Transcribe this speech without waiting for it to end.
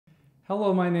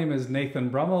Hello, my name is Nathan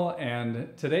Brummel,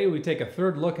 and today we take a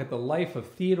third look at the life of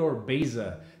Theodore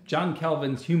Beza, John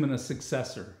Calvin's humanist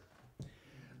successor.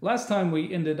 Last time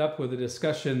we ended up with a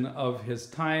discussion of his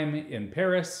time in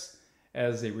Paris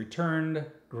as a returned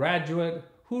graduate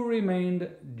who remained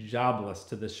jobless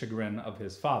to the chagrin of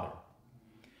his father.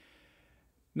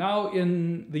 Now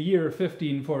in the year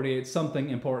 1548, something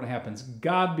important happens.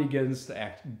 God begins to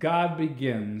act. God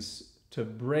begins to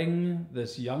bring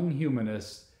this young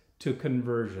humanist to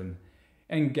conversion.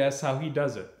 And guess how he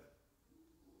does it?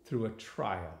 Through a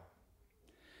trial.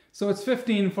 So it's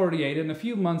 1548, and a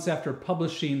few months after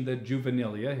publishing the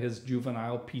Juvenilia, his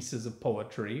juvenile pieces of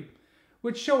poetry,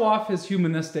 which show off his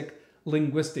humanistic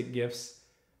linguistic gifts,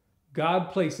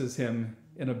 God places him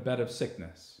in a bed of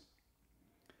sickness.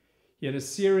 He had a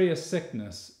serious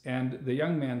sickness, and the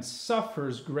young man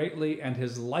suffers greatly, and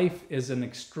his life is in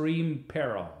extreme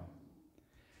peril.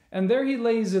 And there he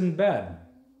lays in bed.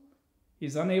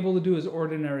 He's unable to do his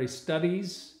ordinary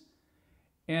studies,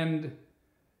 and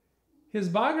his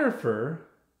biographer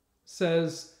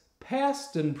says,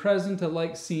 "Past and present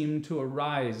alike seemed to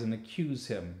arise and accuse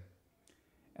him,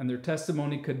 and their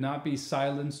testimony could not be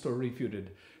silenced or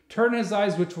refuted. Turn his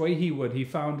eyes which way he would, he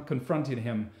found confronting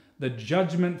him the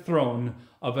judgment throne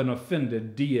of an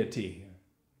offended deity."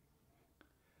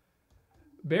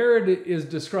 Baird is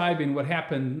describing what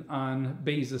happened on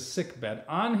Beza's sickbed.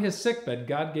 On his sickbed,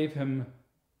 God gave him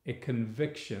a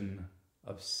conviction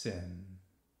of sin.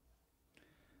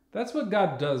 That's what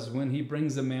God does when he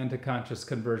brings a man to conscious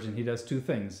conversion. He does two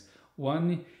things.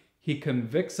 One, he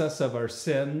convicts us of our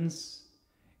sins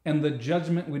and the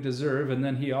judgment we deserve, and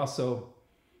then he also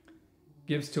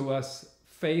gives to us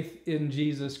faith in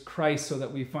Jesus Christ so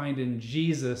that we find in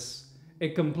Jesus a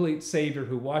complete Savior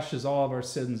who washes all of our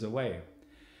sins away.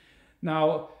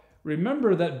 Now,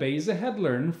 remember that Beza had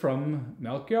learned from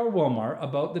Melchior Wilmar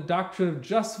about the doctrine of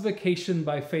justification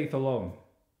by faith alone.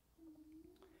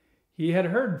 He had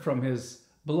heard from his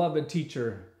beloved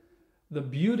teacher the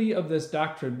beauty of this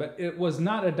doctrine, but it was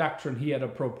not a doctrine he had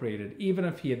appropriated. Even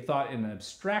if he had thought in an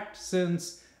abstract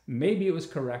sense, maybe it was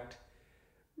correct,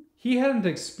 he hadn't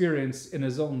experienced in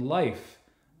his own life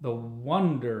the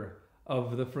wonder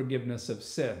of the forgiveness of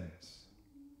sins.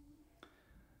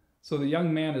 So the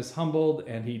young man is humbled,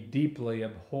 and he deeply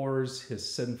abhors his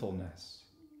sinfulness.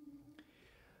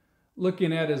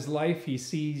 Looking at his life, he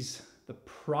sees the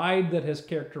pride that has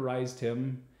characterized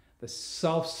him, the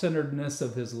self-centeredness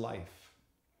of his life.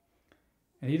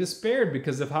 And he despaired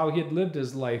because of how he had lived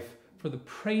his life for the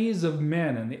praise of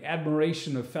men and the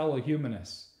admiration of fellow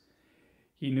humanists.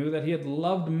 He knew that he had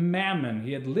loved mammon.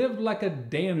 He had lived like a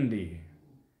dandy.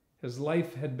 His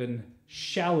life had been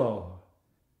shallow.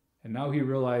 And now he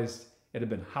realized it had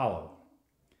been hollow.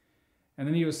 And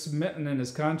then he was smitten in his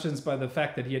conscience by the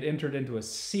fact that he had entered into a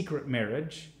secret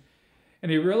marriage.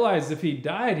 And he realized if he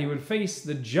died, he would face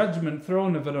the judgment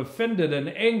throne of an offended and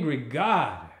angry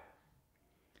God.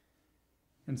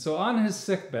 And so on his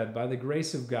sickbed, by the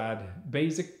grace of God,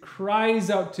 Beza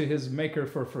cries out to his Maker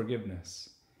for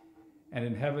forgiveness. And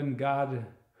in heaven, God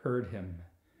heard him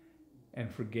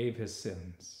and forgave his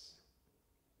sins.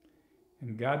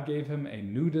 And God gave him a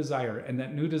new desire, and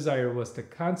that new desire was to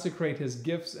consecrate his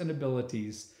gifts and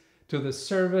abilities to the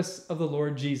service of the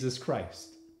Lord Jesus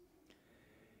Christ.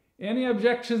 Any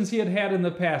objections he had had in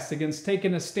the past against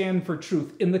taking a stand for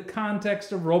truth in the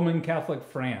context of Roman Catholic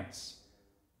France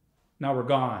now were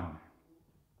gone.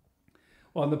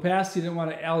 While in the past he didn't want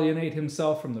to alienate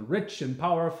himself from the rich and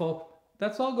powerful,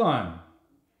 that's all gone.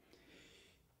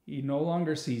 He no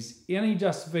longer sees any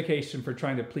justification for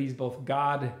trying to please both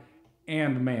God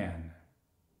and man.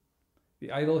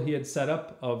 The idol he had set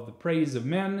up of the praise of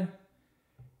men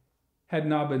had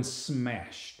now been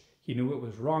smashed. He knew it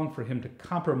was wrong for him to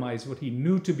compromise what he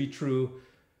knew to be true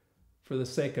for the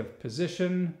sake of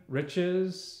position,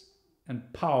 riches,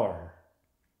 and power,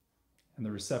 and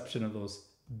the reception of those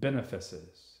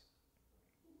benefices.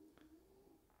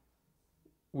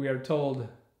 We are told,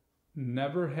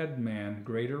 "Never had man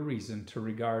greater reason to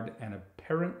regard an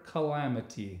apparent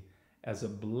calamity as a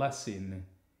blessing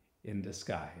in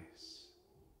disguise."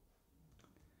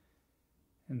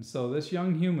 And so this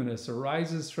young humanist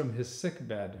arises from his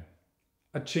sickbed,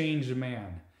 a changed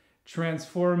man,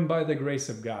 transformed by the grace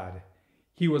of God.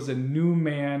 He was a new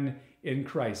man in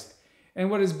Christ.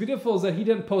 And what is beautiful is that he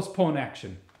didn't postpone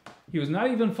action. He was not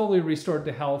even fully restored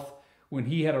to health when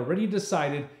he had already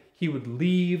decided he would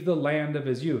leave the land of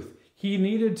his youth. He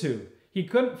needed to. He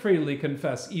couldn't freely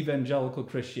confess evangelical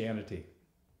Christianity.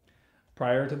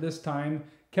 Prior to this time,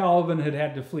 Calvin had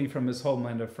had to flee from his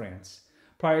homeland of France.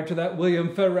 Prior to that,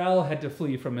 William Farel had to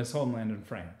flee from his homeland in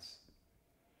France.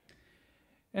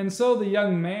 And so the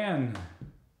young man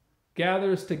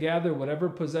gathers together whatever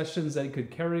possessions that he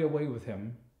could carry away with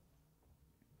him.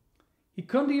 He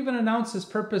couldn't even announce his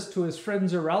purpose to his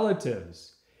friends or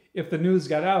relatives. If the news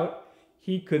got out,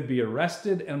 he could be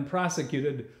arrested and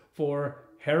prosecuted for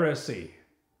heresy.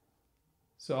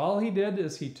 So all he did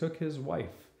is he took his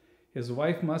wife. His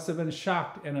wife must have been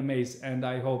shocked and amazed, and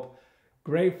I hope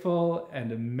grateful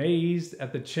and amazed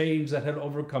at the change that had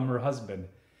overcome her husband.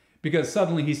 Because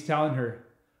suddenly he's telling her,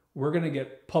 we're going to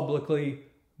get publicly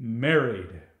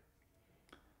married.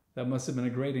 That must have been a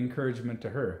great encouragement to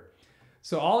her.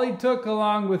 So all he took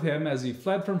along with him as he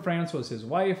fled from France was his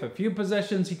wife, a few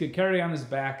possessions he could carry on his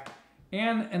back,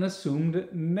 and an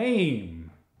assumed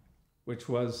name, which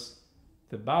was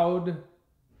Theodore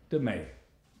de May.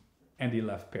 And he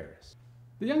left Paris.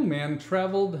 The young man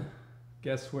traveled,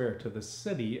 guess where, to the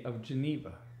city of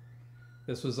Geneva.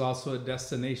 This was also a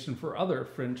destination for other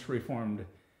French Reformed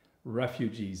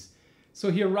refugees. So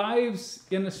he arrives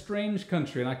in a strange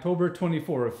country on October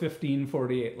 24 of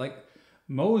 1548. Like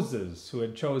Moses, who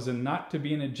had chosen not to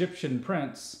be an Egyptian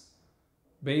prince,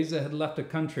 Beza had left a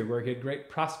country where he had great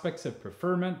prospects of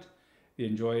preferment, the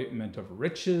enjoyment of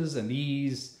riches and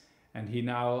ease, and he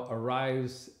now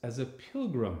arrives as a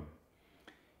pilgrim.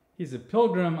 He's a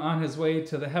pilgrim on his way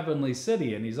to the heavenly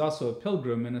city, and he's also a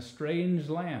pilgrim in a strange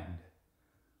land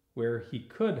where he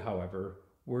could, however,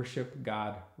 worship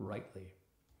God rightly.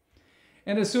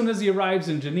 And as soon as he arrives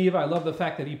in Geneva, I love the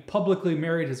fact that he publicly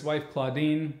married his wife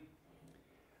Claudine.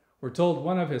 We're told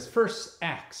one of his first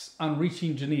acts on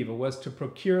reaching Geneva was to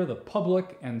procure the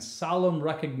public and solemn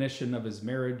recognition of his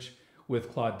marriage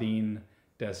with Claudine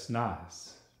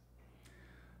Desnas.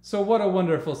 So what a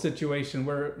wonderful situation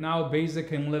where now Beza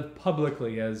can live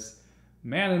publicly as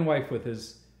man and wife with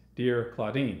his dear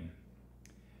Claudine.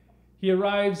 He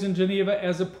arrives in Geneva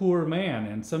as a poor man,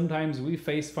 and sometimes we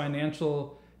face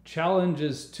financial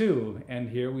challenges too,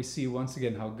 and here we see once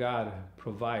again how God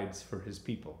provides for his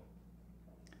people.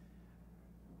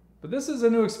 But this is a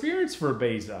new experience for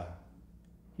Beza.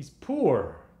 He's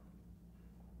poor.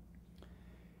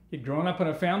 He'd grown up in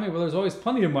a family where there's always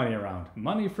plenty of money around,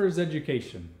 money for his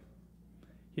education.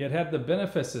 He had had the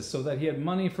benefices so that he had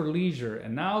money for leisure,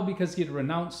 and now because he had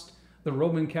renounced the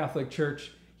Roman Catholic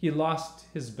Church, he lost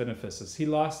his benefices. He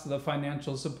lost the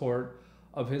financial support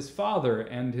of his father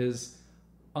and his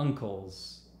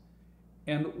uncles.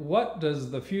 And what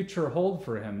does the future hold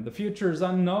for him? The future is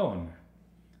unknown.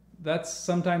 That's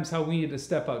sometimes how we need to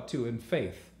step out too in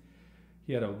faith.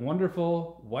 He had a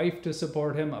wonderful wife to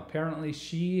support him. Apparently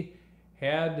she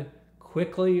had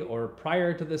quickly or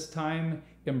prior to this time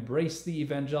embraced the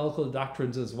evangelical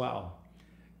doctrines as well.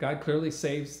 God clearly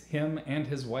saves him and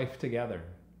his wife together.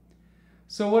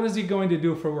 So what is he going to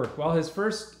do for work? Well, his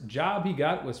first job he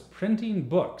got was printing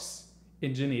books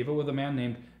in Geneva with a man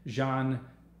named Jean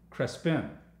Crespin.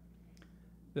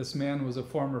 This man was a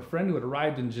former friend who had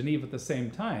arrived in Geneva at the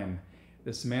same time.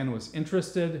 This man was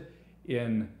interested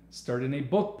in starting a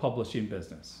book publishing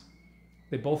business.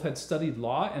 They both had studied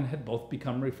law and had both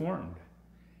become reformed.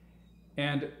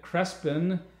 And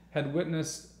Crespin had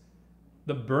witnessed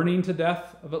the burning to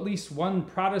death of at least one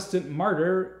Protestant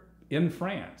martyr in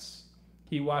France.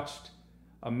 He watched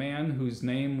a man whose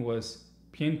name was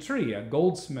Pientri, a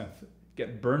goldsmith,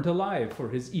 get burnt alive for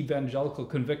his evangelical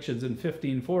convictions in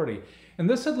 1540. And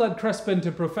this had led Crespin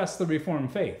to profess the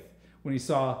Reformed faith when he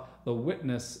saw the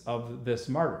witness of this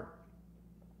martyr.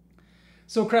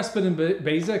 So Crespin and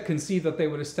Beza conceived that they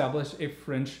would establish a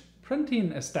French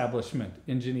printing establishment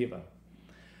in Geneva.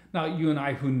 Now, you and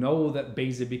I who know that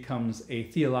Beza becomes a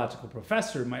theological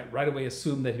professor might right away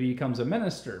assume that he becomes a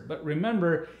minister. But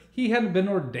remember, he hadn't been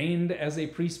ordained as a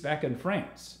priest back in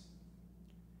France.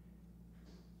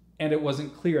 And it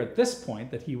wasn't clear at this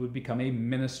point that he would become a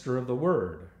minister of the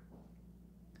word.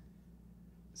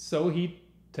 So he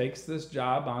takes this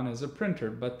job on as a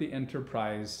printer, but the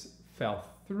enterprise fell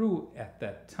through at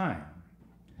that time.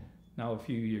 Now, a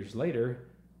few years later,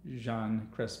 Jean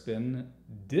Crespin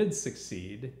did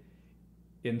succeed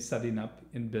in setting up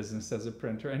in business as a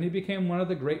printer, and he became one of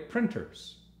the great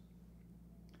printers.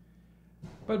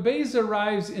 But Beza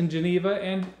arrives in Geneva,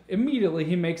 and immediately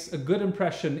he makes a good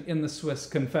impression in the Swiss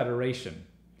Confederation.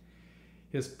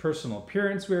 His personal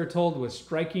appearance, we are told, was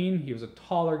striking. He was a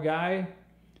taller guy.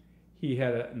 He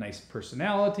had a nice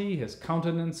personality. His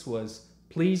countenance was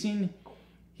pleasing.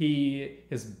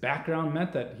 His background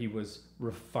meant that he was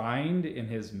refined in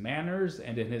his manners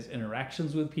and in his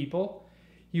interactions with people.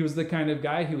 He was the kind of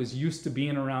guy who was used to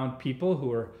being around people who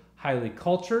were highly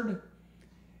cultured.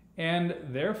 And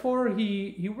therefore,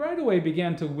 he right away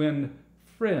began to win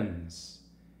friends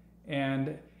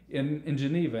and in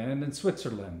Geneva and in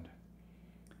Switzerland.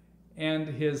 And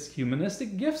his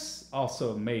humanistic gifts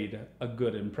also made a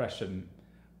good impression.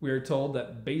 We are told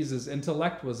that Beza's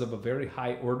intellect was of a very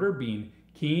high order, being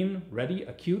keen, ready,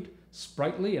 acute,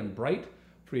 sprightly, and bright,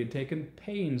 for he had taken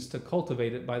pains to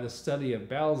cultivate it by the study of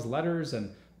belles letters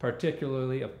and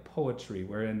particularly of poetry,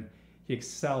 wherein he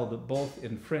excelled both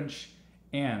in French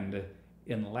and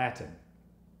in Latin.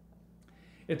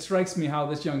 It strikes me how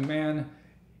this young man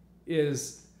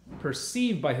is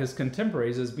perceived by his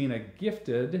contemporaries as being a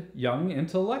gifted young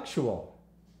intellectual.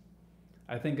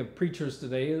 I think of preachers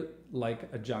today like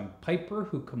a John Piper,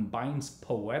 who combines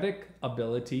poetic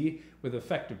ability with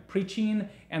effective preaching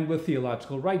and with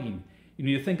theological writing. You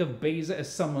need to think of Beza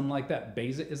as someone like that.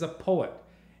 Beza is a poet,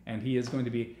 and he is going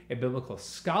to be a biblical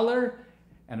scholar,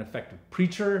 an effective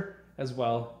preacher, as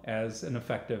well as an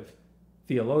effective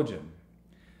theologian.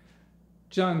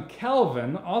 John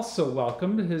Calvin also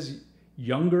welcomed his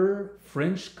younger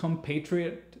French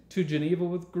compatriot to Geneva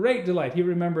with great delight. He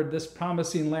remembered this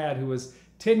promising lad who was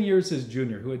 10 years his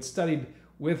junior, who had studied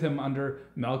with him under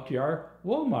Melchior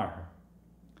Wolmar.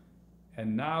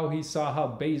 And now he saw how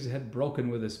Beza had broken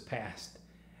with his past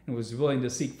and was willing to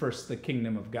seek first the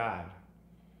kingdom of God.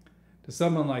 To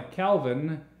someone like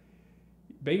Calvin,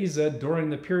 Beza, during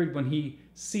the period when he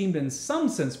seemed in some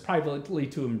sense privately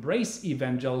to embrace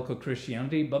evangelical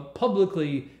Christianity, but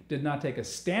publicly did not take a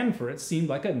stand for it, seemed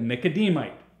like a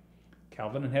Nicodemite.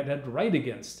 Calvin had to write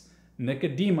against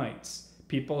Nicodemites,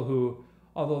 people who,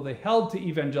 although they held to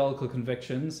evangelical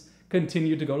convictions,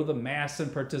 continued to go to the Mass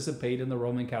and participate in the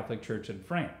Roman Catholic Church in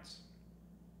France.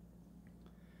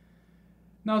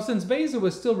 Now, since Beza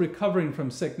was still recovering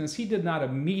from sickness, he did not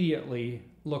immediately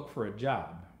look for a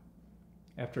job.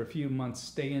 After a few months'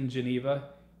 stay in Geneva,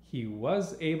 he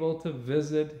was able to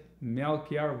visit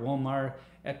Melchior Wolmar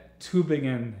at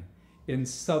Tübingen in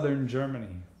southern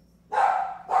Germany.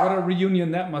 What a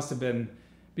reunion that must have been,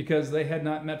 because they had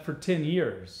not met for 10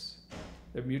 years.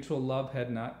 Their mutual love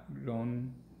had not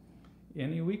grown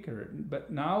any weaker.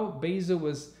 But now Beza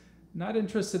was not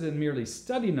interested in merely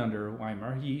studying under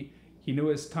Weimar. He knew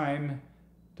it was time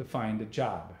to find a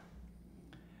job.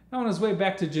 Now, on his way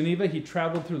back to Geneva, he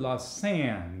traveled through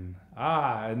Lausanne.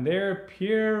 And there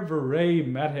Pierre Viret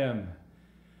met him.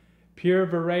 Pierre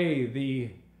Viret,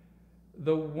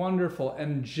 the wonderful,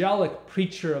 angelic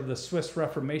preacher of the Swiss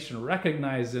Reformation,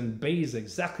 recognized in Beza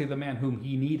exactly the man whom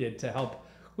he needed to help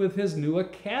with his new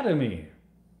academy.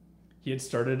 He had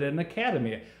started an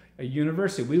academy, a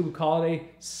university. We would call it a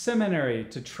seminary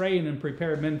to train and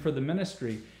prepare men for the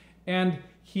ministry. And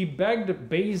he begged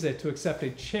Beza to accept a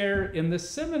chair in the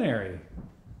seminary.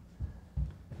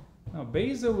 Now,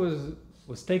 Beza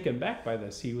was taken back by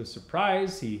this. He was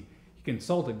surprised. He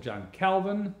consulted John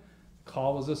Calvin. The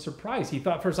call was a surprise. He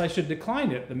thought first I should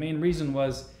decline it. The main reason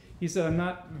was, he said, I'm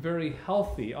not very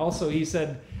healthy. Also, he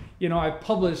said, I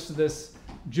published this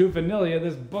Juvenilia,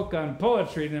 this book on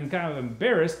poetry, and I'm kind of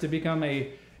embarrassed to become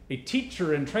a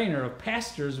teacher and trainer of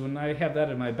pastors when I have that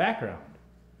in my background.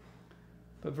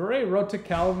 But Viret wrote to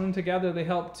Calvin, and together they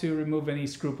helped to remove any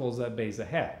scruples that Beza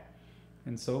had.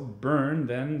 And so Bern,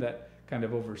 then, that kind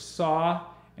of oversaw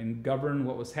and governed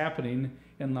what was happening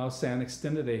in Lausanne,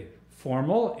 extended a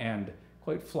formal and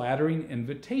quite flattering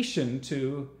invitation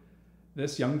to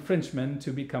this young Frenchman to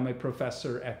become a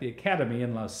professor at the academy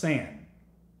in Lausanne.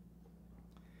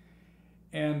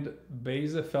 And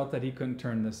Beza felt that he couldn't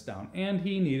turn this down. And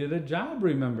he needed a job,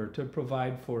 remember, to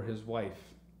provide for his wife.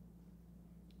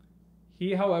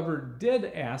 He, however, did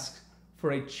ask for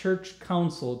a church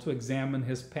council to examine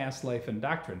his past life and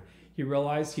doctrine. He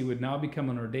realized he would now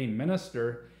become an ordained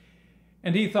minister,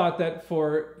 and he thought that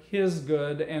for his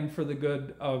good and for the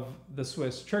good of the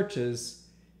Swiss churches,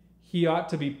 he ought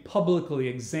to be publicly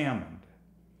examined,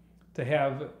 to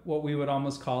have what we would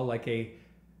almost call like a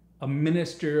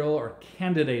ministerial or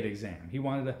candidate exam. He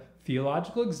wanted a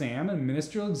theological exam and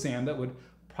ministerial exam that would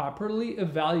properly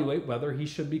evaluate whether he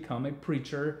should become a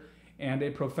preacher and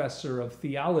a professor of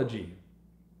theology.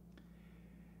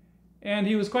 And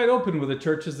he was quite open with the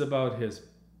churches about his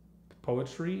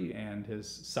poetry and his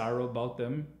sorrow about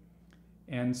them.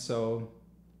 And so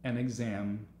an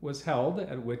exam was held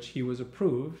at which he was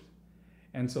approved.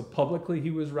 And so publicly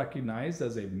he was recognized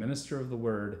as a minister of the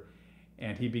word,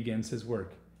 and he begins his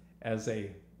work as a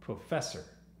professor.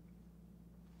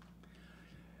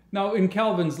 Now, in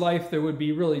Calvin's life, there would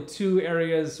be really two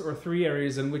areas or three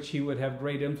areas in which he would have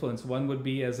great influence. One would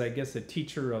be as, I guess, a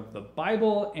teacher of the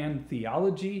Bible and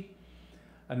theology.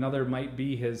 Another might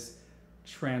be his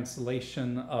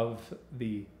translation of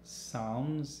the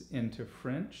Psalms into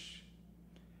French,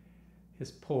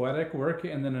 his poetic work,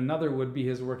 and then another would be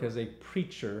his work as a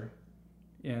preacher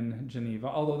in Geneva.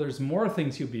 Although there's more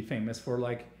things he'd be famous for,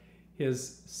 like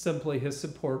simply his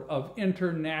support of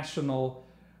international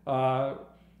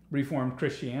Reformed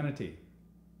Christianity.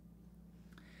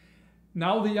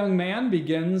 Now the young man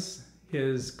begins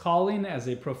his calling as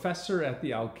a professor at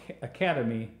the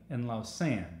academy in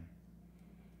Lausanne.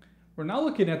 We're now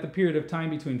looking at the period of time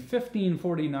between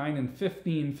 1549 and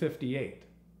 1558.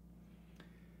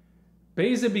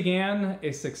 Beza began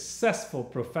a successful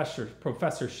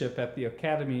professorship at the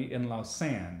academy in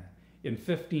Lausanne in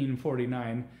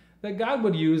 1549 that God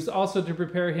would use also to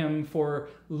prepare him for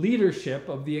leadership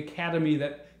of the academy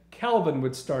that Calvin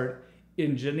would start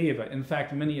in Geneva. In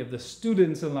fact, many of the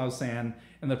students in Lausanne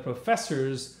and the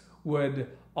professors would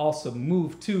also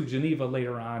move to Geneva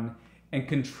later on and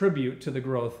contribute to the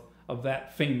growth of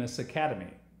that famous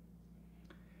academy.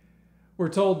 We're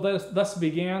told thus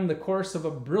began the course of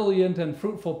a brilliant and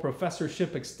fruitful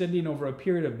professorship extending over a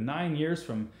period of 9 years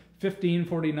from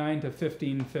 1549 to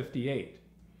 1558.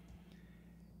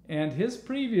 And his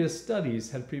previous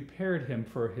studies had prepared him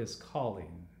for his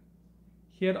calling.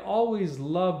 He had always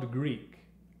loved Greek.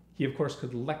 He, of course,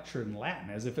 could lecture in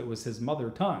Latin as if it was his mother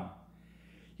tongue.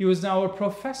 He was now a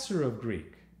professor of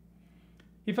Greek.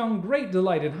 He found great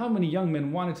delight in how many young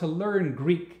men wanted to learn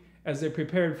Greek as they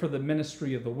prepared for the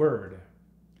ministry of the word.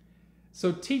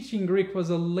 So teaching Greek was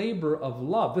a labor of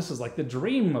love. This is like the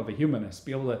dream of a humanist,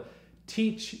 be able to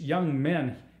teach young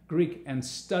men Greek and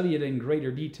study it in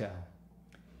greater detail.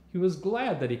 He was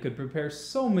glad that he could prepare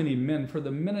so many men for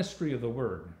the ministry of the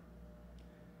word.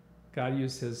 God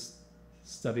used his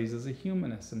studies as a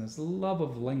humanist and his love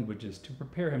of languages to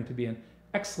prepare him to be an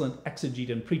excellent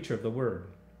exegete and preacher of the word.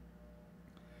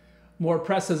 More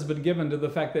press has been given to the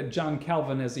fact that John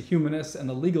Calvin, as a humanist and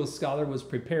a legal scholar, was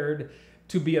prepared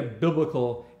to be a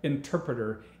biblical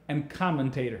interpreter and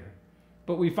commentator.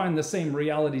 But we find the same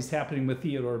realities happening with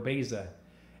Theodore Beza,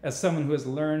 as someone who has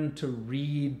learned to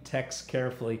read texts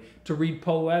carefully, to read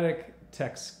poetic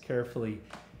texts carefully,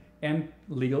 and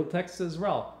legal texts as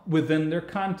well, within their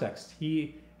context.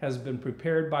 He has been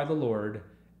prepared by the Lord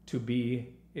to be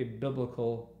a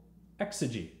biblical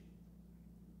exegete.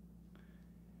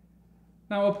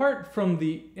 Now, apart from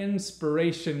the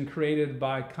inspiration created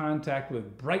by contact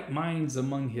with bright minds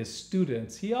among his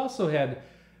students, he also had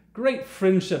great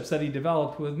friendships that he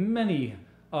developed with many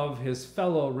of his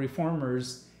fellow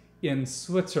reformers in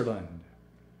Switzerland.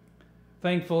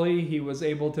 Thankfully, he was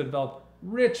able to develop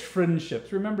rich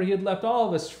friendships. Remember, he had left all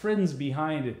of his friends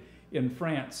behind in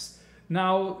France.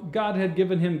 Now, God had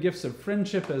given him gifts of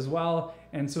friendship as well,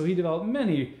 and so he developed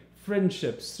many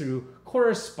friendships through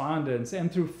correspondence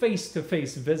and through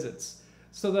face-to-face visits,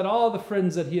 so that all the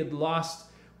friends that he had lost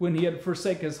when he had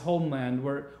forsaken his homeland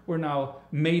were now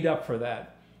made up for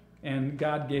that. And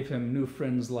God gave him new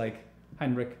friends like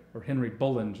Henry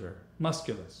Bullinger,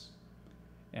 Musculus,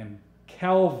 and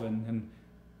Calvin,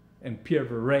 and Pierre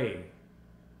Viret,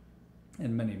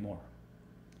 and many more.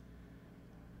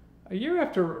 A year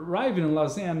after arriving in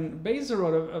Lausanne, Beza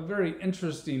wrote a very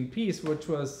interesting piece, which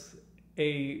was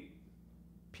a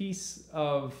piece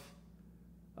of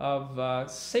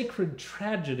sacred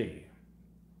tragedy.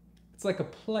 It's like a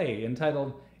play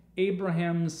entitled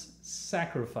Abraham's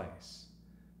Sacrifice.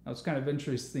 Now, it's kind of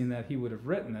interesting that he would have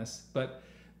written this, but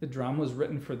the drama was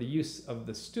written for the use of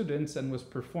the students and was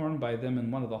performed by them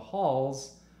in one of the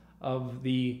halls of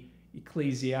the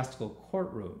ecclesiastical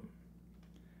courtroom.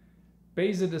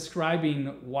 Beza, describing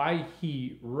why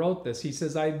he wrote this, he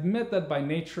says, "I admit that by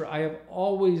nature I have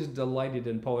always delighted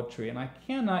in poetry, and I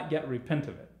cannot yet repent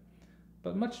of it.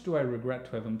 But much do I regret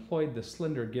to have employed the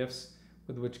slender gifts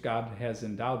with which God has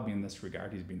endowed me in this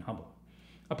regard." He's been humble.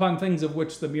 "Upon things of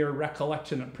which the mere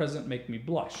recollection at present make me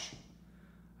blush.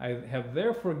 I have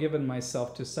therefore given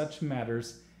myself to such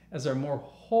matters as are more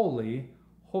holy,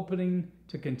 hoping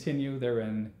to continue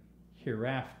therein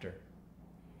hereafter."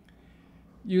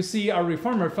 You see, our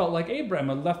reformer felt like Abraham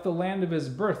had left the land of his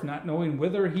birth, not knowing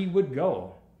whither he would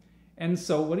go. And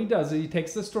so what he does is he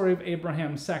takes the story of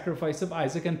Abraham's sacrifice of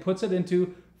Isaac and puts it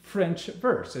into French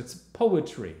verse. It's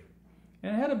poetry.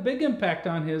 And it had a big impact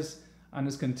on his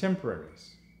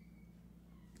contemporaries.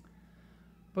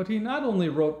 But he not only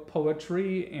wrote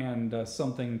poetry and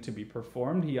something to be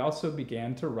performed, he also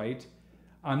began to write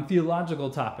on theological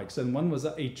topics. And one was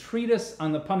a treatise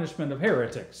on the punishment of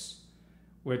heretics,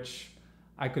 which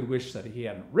I could wish that he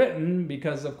hadn't written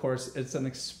because, of course, it's an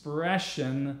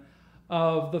expression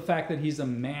of the fact that he's a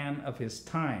man of his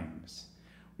times.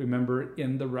 Remember,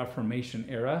 in the Reformation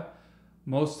era,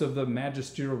 most of the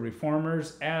magisterial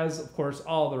reformers, as, of course,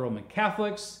 all the Roman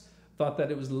Catholics, thought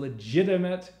that it was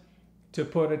legitimate to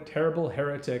put a terrible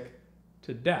heretic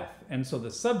to death. And so the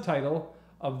subtitle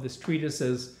of this treatise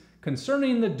is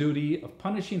concerning the duty of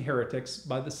punishing heretics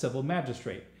by the civil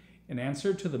magistrate, in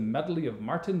answer to the medley of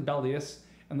Martin Bellius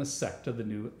and the sect of the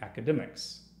New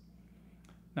Academics.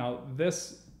 Now,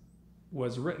 this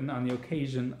was written on the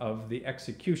occasion of the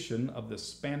execution of the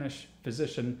Spanish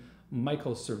physician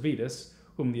Michael Servetus,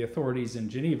 whom the authorities in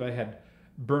Geneva had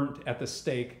burnt at the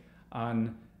stake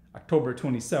on October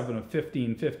 27 of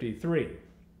 1553.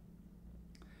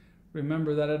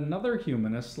 Remember that another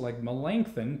humanist like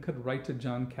Melanchthon could write to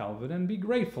John Calvin and be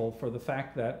grateful for the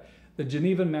fact that the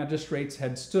Genevan magistrates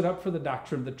had stood up for the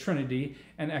doctrine of the Trinity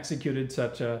and executed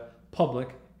such a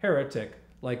public heretic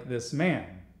like this man.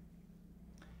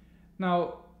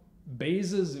 Now,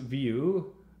 Beza's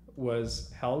view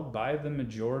was held by the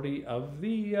majority of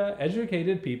the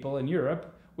educated people in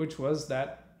Europe, which was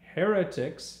that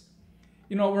heretics,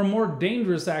 were more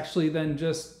dangerous actually than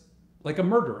just like a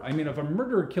murder. I mean, if a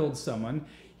murderer killed someone,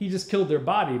 he just killed their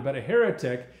body, but a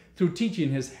heretic, through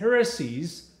teaching his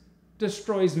heresies,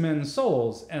 destroys men's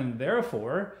souls. And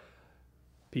therefore,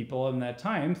 people in that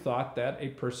time thought that a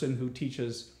person who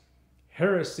teaches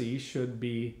heresy should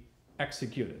be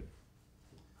executed.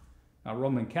 Now,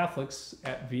 Roman Catholics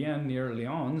at Vienne near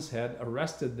Lyons had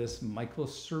arrested this Michael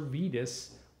Servetus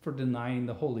for denying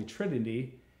the Holy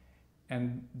Trinity,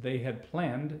 and they had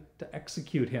planned to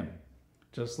execute him,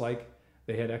 just like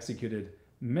they had executed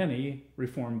many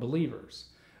Reformed believers.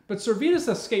 But Servetus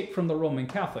escaped from the Roman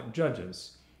Catholic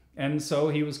judges, and so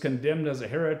he was condemned as a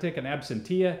heretic and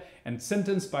absentia and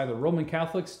sentenced by the Roman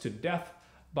Catholics to death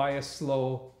by a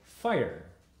slow fire.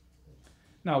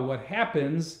 Now, what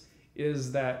happens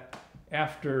is that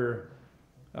after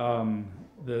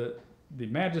the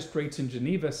magistrates in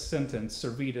Geneva sentenced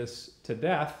Servetus to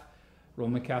death,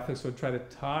 Roman Catholics would try to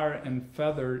tar and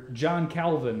feather John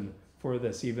Calvin for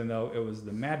this, even though it was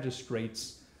the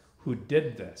magistrates who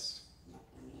did this.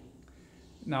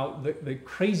 Now, the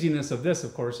craziness of this,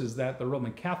 of course, is that the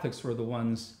Roman Catholics were the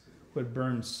ones who had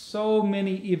burned so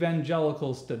many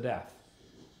evangelicals to death.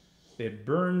 They had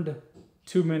burned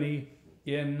too many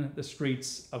in the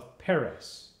streets of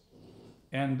Paris.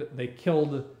 And they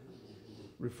killed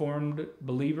Reformed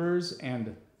believers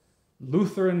and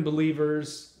Lutheran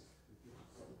believers,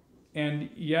 and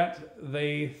yet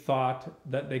they thought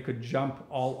that they could jump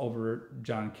all over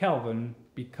John Calvin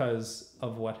because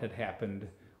of what had happened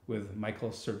with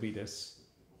Michael Servetus,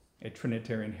 a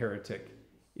Trinitarian heretic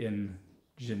in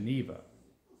Geneva.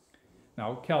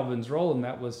 Now, Calvin's role in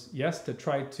that was, yes, to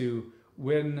try to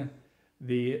win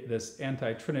this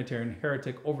anti-Trinitarian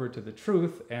heretic over to the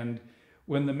truth, and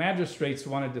when the magistrates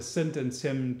wanted to sentence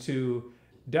him to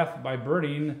death by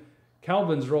burning,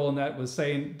 Calvin's role in that was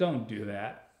saying, don't do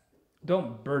that.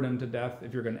 Don't burn him to death.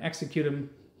 If you're going to execute him,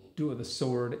 do it with a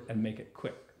sword and make it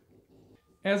quick.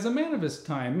 As a man of his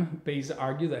time, Beza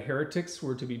argued that heretics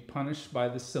were to be punished by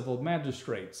the civil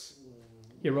magistrates.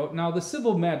 He wrote, "Now the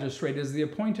civil magistrate is the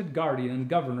appointed guardian and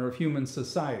governor of human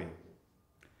society."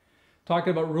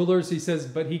 Talking about rulers, he says,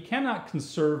 "But he cannot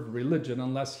conserve religion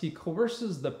unless he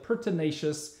coerces the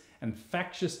pertinacious and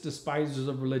factious despisers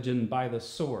of religion by the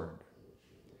sword."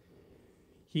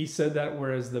 He said that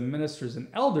whereas the ministers and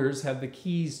elders have the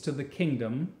keys to the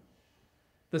kingdom,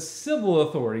 the civil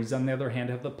authorities, on the other hand,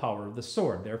 have the power of the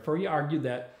sword. Therefore, he argued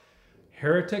that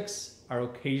heretics are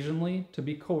occasionally to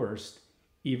be coerced,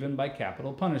 even by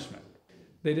capital punishment.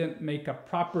 They didn't make a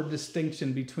proper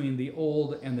distinction between the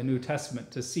Old and the New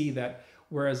Testament to see that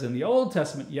whereas in the Old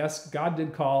Testament, yes, God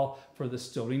did call for the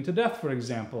stoning to death, for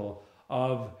example,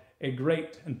 of a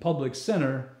great and public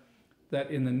sinner, that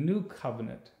in the New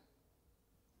Covenant,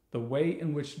 the way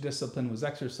in which discipline was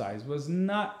exercised was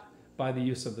not by the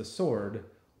use of the sword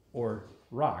or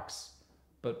rocks,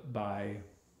 but by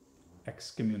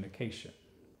excommunication.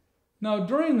 Now,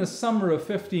 during the summer of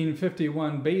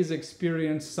 1551, Beza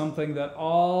experienced something that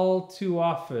all too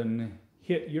often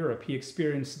hit Europe. He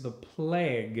experienced the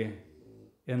plague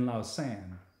in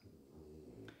Lausanne.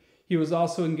 He was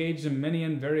also engaged in many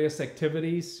and various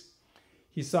activities.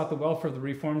 He sought the welfare of the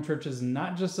Reformed churches,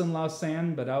 not just in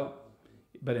Lausanne,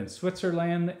 but in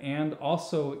Switzerland and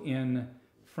also in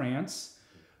France.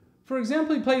 For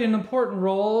example, he played an important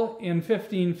role in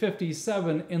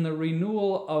 1557 in the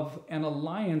renewal of an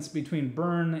alliance between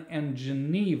Bern and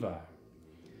Geneva.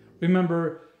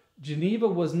 Remember, Geneva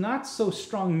was not so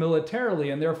strong militarily,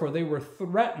 and therefore they were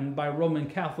threatened by Roman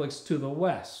Catholics to the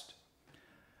west.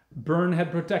 Bern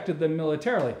had protected them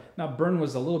militarily. Now, Bern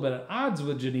was a little bit at odds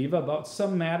with Geneva about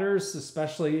some matters,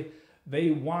 especially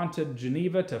they wanted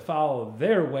Geneva to follow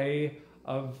their way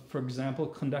of, for example,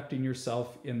 conducting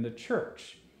yourself in the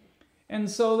church. And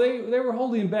so they were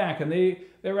holding back, and they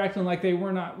were acting like they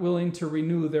were not willing to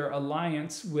renew their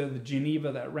alliance with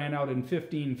Geneva that ran out in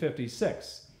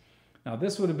 1556. Now,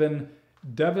 this would have been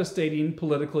devastating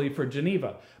politically for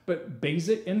Geneva, but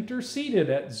Beza interceded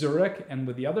at Zurich and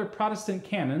with the other Protestant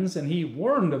canons, and he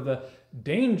warned of the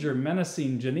danger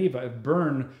menacing Geneva if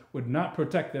Bern would not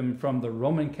protect them from the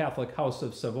Roman Catholic House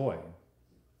of Savoy.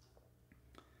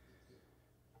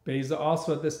 Beza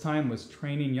also at this time was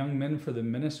training young men for the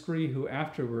ministry who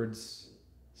afterwards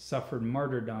suffered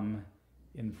martyrdom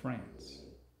in France.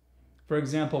 For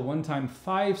example, one time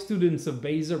 5 students of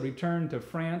Beza returned to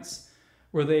France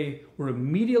where they were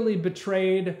immediately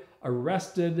betrayed,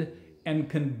 arrested, and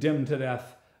condemned to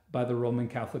death by the Roman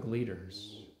Catholic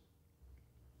leaders.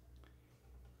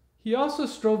 He also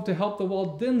strove to help the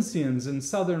Waldensians in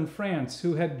southern France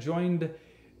who had joined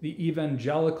the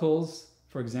evangelicals,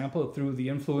 for example, through the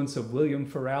influence of William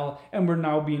Farel, and were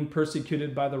now being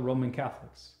persecuted by the Roman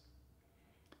Catholics.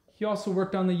 He also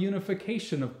worked on the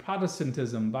unification of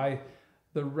Protestantism by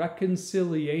the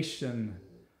reconciliation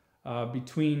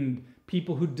between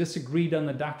people who disagreed on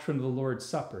the doctrine of the Lord's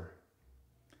Supper.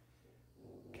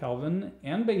 Calvin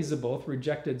and Beza both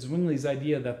rejected Zwingli's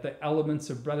idea that the elements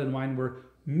of bread and wine were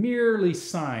merely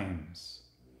signs.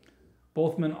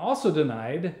 Both men also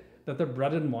denied that the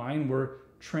bread and wine were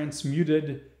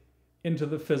transmuted into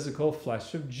the physical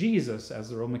flesh of Jesus, as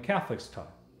the Roman Catholics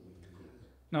taught.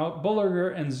 Now, Bullinger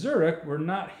and Zurich were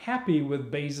not happy with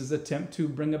Beza's attempt to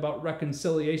bring about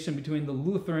reconciliation between the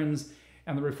Lutherans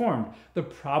and the Reformed. The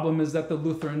problem is that the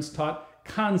Lutherans taught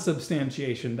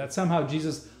consubstantiation, that somehow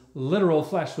Jesus' literal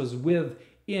flesh was with,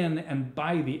 in, and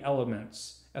by the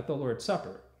elements at the Lord's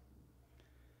Supper.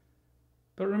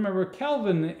 But remember,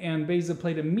 Calvin and Beza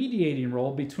played a mediating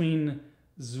role between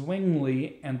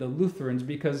Zwingli and the Lutherans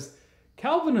because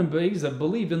Calvin and Beza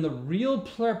believed in the real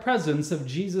presence of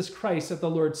Jesus Christ at the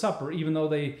Lord's Supper, even though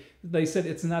they said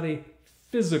it's not a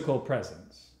physical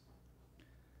presence.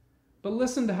 But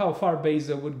listen to how far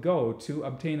Beza would go to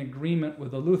obtain agreement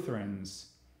with the Lutherans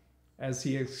as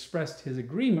he expressed his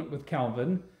agreement with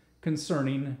Calvin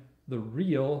concerning the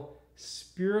real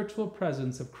spiritual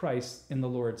presence of Christ in the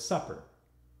Lord's Supper.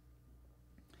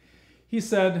 He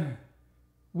said,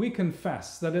 "We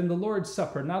confess that in the Lord's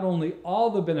Supper, not only all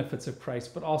the benefits of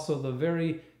Christ, but also the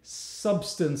very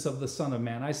substance of the Son of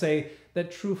Man. I say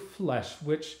that true flesh,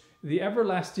 which the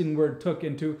everlasting Word took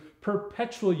into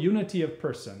perpetual unity of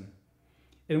person,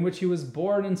 in which he was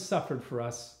born and suffered for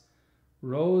us,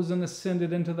 rose and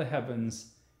ascended into the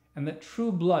heavens, and that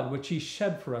true blood which he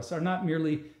shed for us are not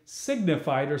merely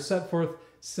signified or set forth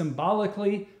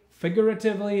symbolically,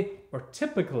 figuratively, or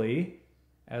typically,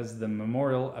 as the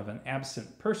memorial of an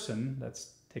absent person,"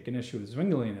 that's taken issue with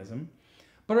Zwinglianism,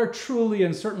 "but are truly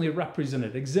and certainly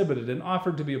represented, exhibited, and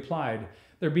offered to be applied,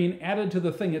 there being added to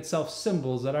the thing itself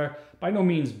symbols that are by no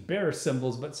means bare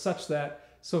symbols, but such that,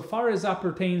 so far as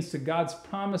appertains to God's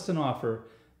promise and offer,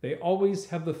 they always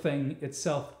have the thing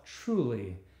itself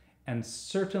truly and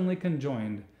certainly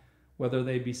conjoined, whether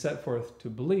they be set forth to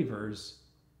believers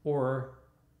or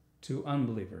to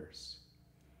unbelievers."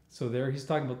 So there he's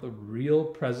talking about the real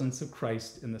presence of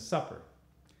Christ in the supper.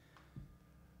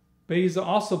 Beza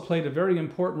also played a very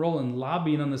important role in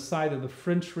lobbying on the side of the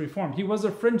French Reformed. He was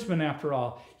a Frenchman after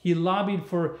all. He lobbied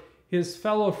for his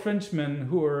fellow Frenchmen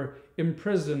who were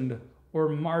imprisoned or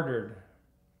martyred.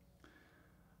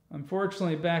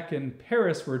 Unfortunately, back in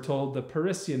Paris, we're told, the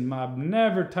Parisian mob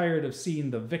never tired of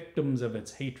seeing the victims of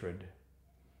its hatred.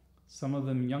 Some of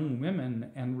them young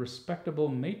women and respectable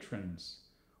matrons,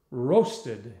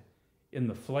 roasted in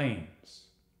the flames.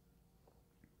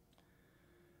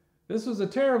 This was a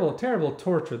terrible, terrible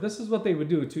torture. This is what they would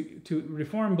do to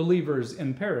Reformed believers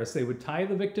in Paris. They would tie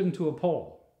the victim to a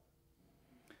pole.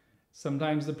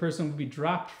 Sometimes the person would be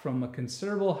dropped from a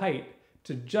considerable height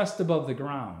to just above the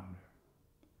ground.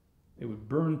 They would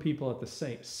burn people at the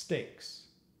stakes.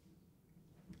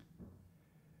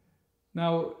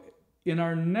 Now, in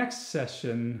our next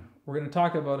session, we're going to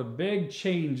talk about a big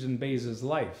change in Beza's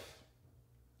life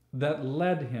that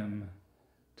led him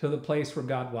to the place where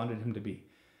God wanted him to be.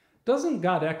 Doesn't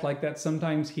God act like that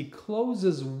sometimes? He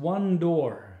closes one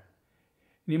door.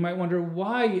 And you might wonder,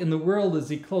 why in the world is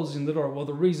he closing the door? Well,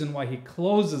 the reason why he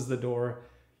closes the door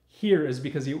here is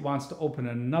because he wants to open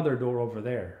another door over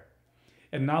there.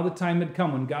 And now the time had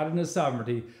come when God in his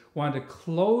sovereignty wanted to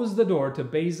close the door to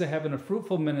Beza having a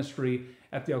fruitful ministry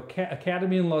at the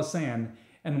Academy in Lausanne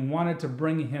and wanted to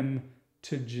bring him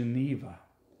to Geneva,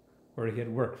 where he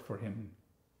had worked for him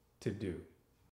to do.